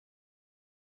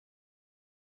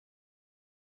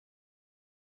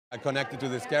I connected to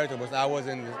this character because I was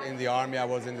in the army, I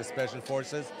was in the special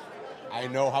forces. I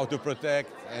know how to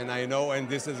protect, and I know, and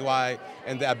this is why,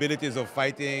 and the abilities of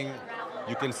fighting,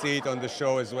 you can see it on the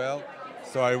show as well.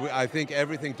 So I think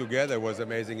everything together was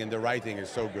amazing, and the writing is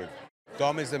so good.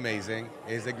 Tom is amazing.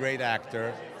 He's a great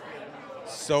actor,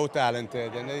 so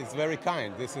talented, and he's very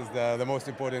kind. This is the most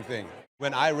important thing.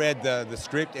 When I read the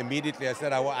script, immediately I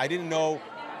said I didn't know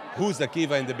who's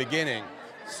Akiva in the beginning.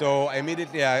 So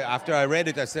immediately after I read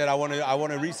it, I said I want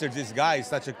to research this guy. He's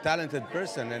such a talented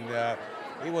person, and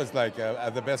he was like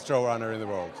the best showrunner in the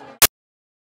world.